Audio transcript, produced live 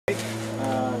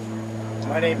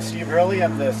My name is Steve Hurley.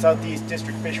 I'm the Southeast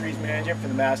District Fisheries Manager for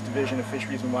the Mass Division of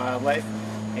Fisheries and Wildlife,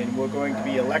 and we're going to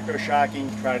be electroshocking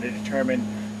to try to determine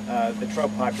the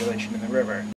trout population in the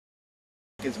river.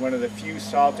 It's one of the few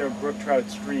salter brook trout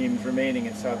streams remaining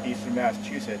in southeastern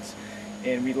Massachusetts,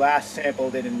 and we last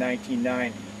sampled it in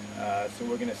 1990. So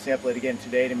we're going to sample it again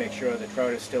today to make sure the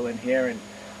trout is still in here and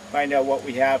find out what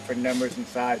we have for numbers and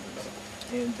sizes.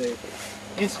 And the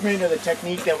instrument or the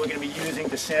technique that we're going to be using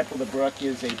to sample the brook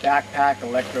is a backpack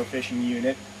electrofishing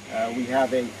unit. We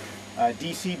have a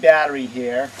DC battery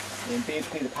here, and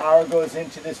basically the power goes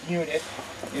into this unit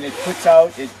and it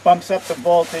bumps up the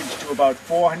voltage to about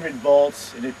 400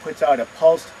 volts, and it puts out a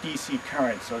pulsed DC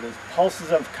current. So there's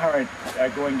pulses of current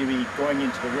going to be going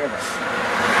into the river.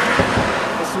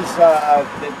 This is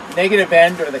the negative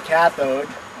end, or the cathode.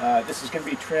 This is going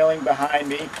to be trailing behind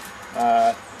me.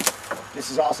 This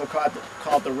is also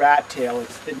called the rat tail.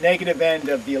 It's the negative end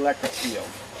of the electric field.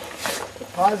 The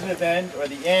positive end, or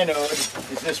the anode,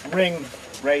 is this ring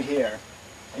right here.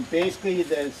 And basically,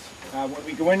 when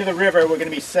we go into the river, we're going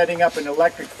to be setting up an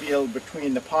electric field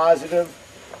between the positive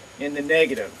and the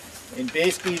negative. And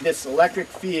basically, this electric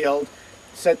field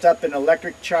sets up an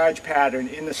electric charge pattern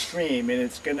in the stream, and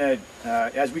it's going to,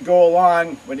 as we go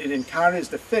along, when it encounters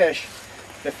the fish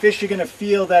are going to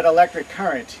feel that electric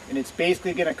current, and it's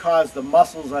basically going to cause the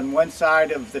muscles on one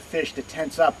side of the fish to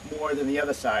tense up more than the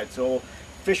other side. So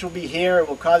fish will be here, it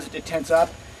will cause it to tense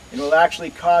up, and it will actually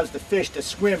cause the fish to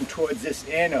swim towards this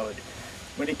anode.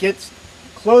 When it gets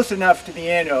close enough to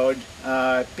the anode,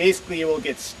 basically it will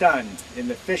get stunned, and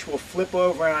the fish will flip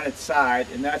over on its side,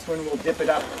 and that's when we'll dip it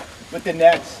up with the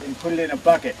nets and put it in a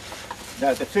bucket.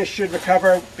 Now, the fish should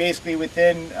recover basically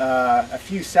within a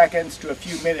few seconds to a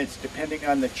few minutes, depending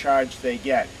on the charge they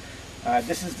get.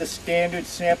 This is the standard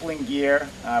sampling gear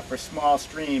for small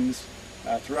streams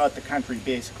throughout the country,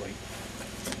 basically.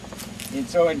 And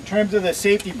so in terms of the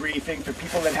safety briefing, for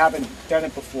people that haven't done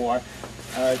it before,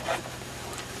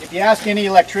 if you ask any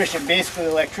electrician, basically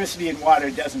electricity and water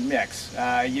doesn't mix.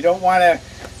 You don't want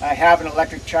to have an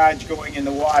electric charge going in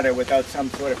the water without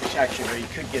some sort of protection, or you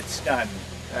could get stunned.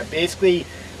 Basically,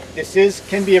 this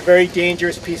can be a very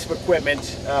dangerous piece of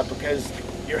equipment because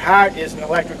your heart is an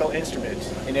electrical instrument,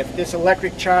 and if this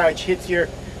electric charge hits your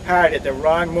heart at the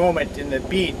wrong moment in the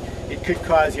beat, it could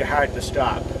cause your heart to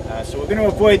stop. So we're going to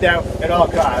avoid that at all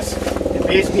costs, and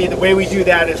basically the way we do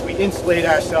that is we insulate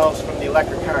ourselves from the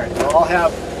electric current. We'll all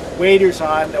have waders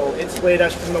on that will insulate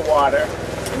us from the water,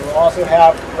 and we'll also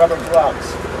have rubber gloves.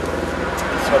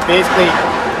 So basically,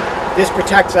 this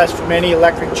protects us from any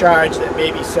electric charge that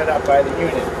may be set up by the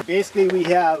unit. Basically, we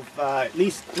have at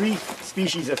least 3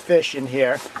 species of fish in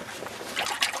here.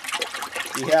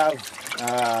 We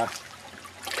have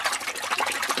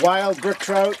wild brook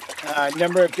trout, a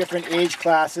number of different age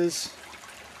classes.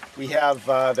 We have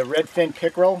the redfin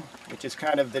pickerel, which is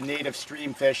kind of the native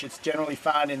stream fish. It's generally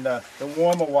found in the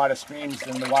warmer water streams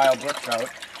than the wild brook trout.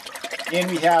 And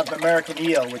we have American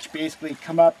eel, which basically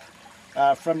come up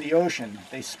from the ocean.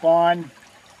 They spawn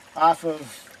off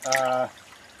of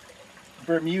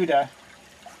Bermuda,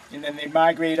 and then they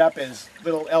migrate up as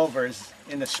little elvers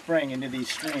in the spring into these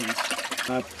streams.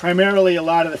 Primarily, a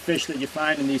lot of the fish that you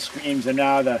find in these streams are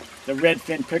now the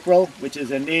redfin pickerel, which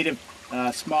is a native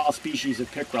small species of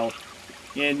pickerel.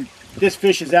 And this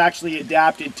fish is actually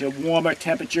adapted to warmer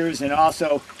temperatures, and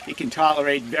also it can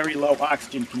tolerate very low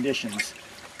oxygen conditions.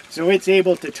 So it's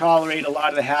able to tolerate a lot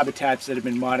of the habitats that have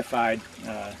been modified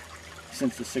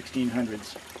since the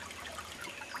 1600s.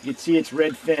 You can see its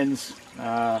red fins,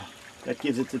 that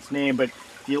gives it its name, but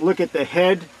if you look at the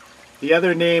head, the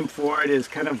other name for it is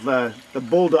kind of the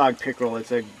bulldog pickerel.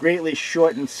 It's a greatly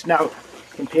shortened snout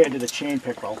compared to the chain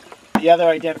pickerel. The other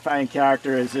identifying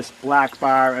character is this black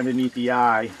bar underneath the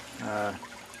eye,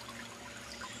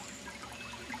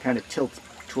 kind of tilts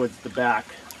towards the back.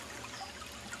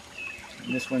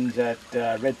 And this one's at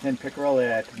redfin pickerel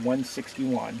at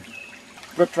 161.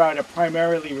 Brook trout are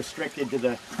primarily restricted to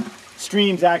the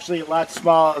streams, actually a lot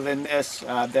smaller than this,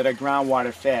 that are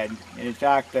groundwater fed. And in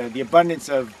fact, the abundance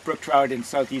of brook trout in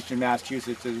southeastern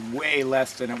Massachusetts is way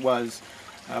less than it was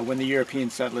when the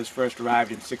European settlers first arrived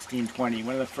in 1620.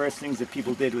 One of the first things that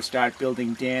people did was start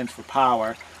building dams for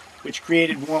power, which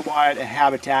created warm water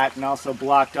habitat and also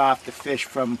blocked off the fish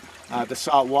from the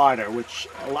salt water, which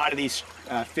a lot of these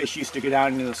fish used to go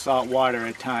down into the salt water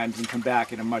at times and come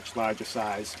back in a much larger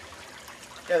size.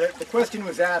 Yeah, the question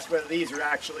was asked whether these are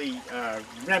actually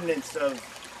remnants of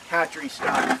hatchery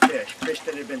stocked fish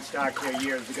that had been stocked here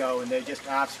years ago, and they're just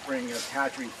offspring of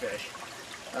hatchery fish.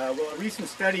 Well, a recent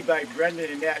study by Brendan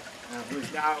Annette, who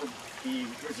is now the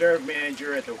reserve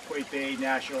manager at the White Bay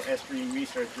National Estuarine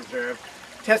Research Reserve,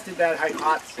 tested that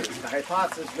hypothesis. The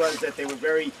hypothesis was that they were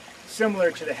very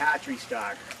similar to the hatchery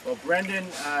stock. Well, Brendan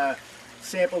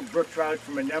sampled brook trout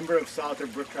from a number of salter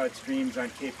brook trout streams on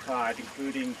Cape Cod,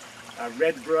 including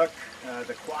Red Brook,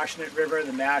 the Quashnet River,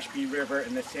 the Mashpee River,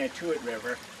 and the Santuit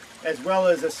River, as well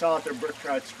as a salter brook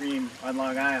trout stream on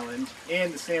Long Island,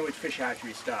 and the Sandwich Fish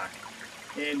Hatchery stock.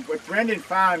 And what Brendan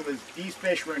found was these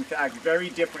fish were in fact very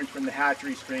different from the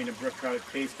hatchery strain of brook trout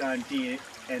based on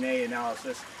DNA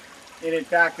analysis. And in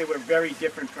fact, they were very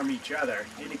different from each other,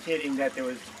 indicating that there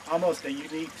was almost a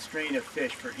unique strain of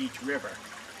fish for each river.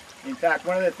 In fact,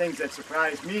 one of the things that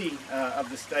surprised me of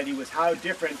the study was how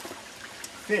different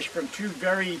fish from two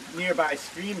very nearby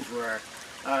streams were.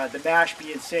 The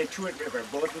Mashpee and Santuit River,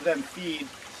 both of them feed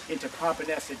into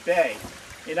Pompanesett Bay.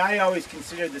 And I always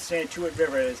considered the Santuit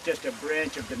River as just a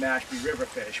branch of the Mashpee River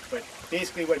fish, but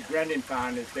basically what Brendan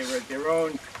found is they were their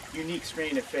own unique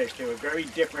strain of fish. They were very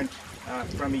different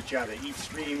from each other. Each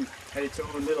stream had its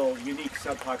own little unique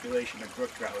subpopulation of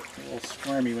brook trout. A little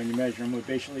squirmy when you measure them. We're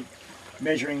basically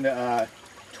measuring the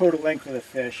total length of the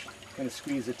fish. Going to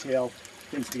squeeze the tail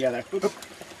fins together.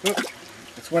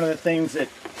 It's one of the things that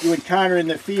you encounter in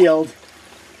the field.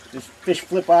 Just fish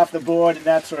flip off the board and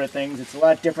that sort of things. It's a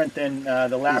lot different than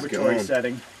the laboratory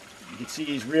setting. You can see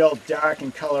he's real dark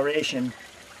in coloration.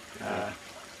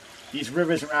 These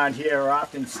rivers around here are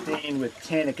often stained with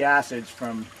tannic acids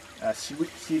from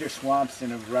cedar swamps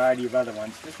and a variety of other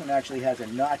ones. This one actually has a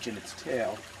notch in its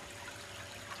tail.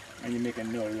 And you make a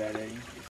note of that, eh?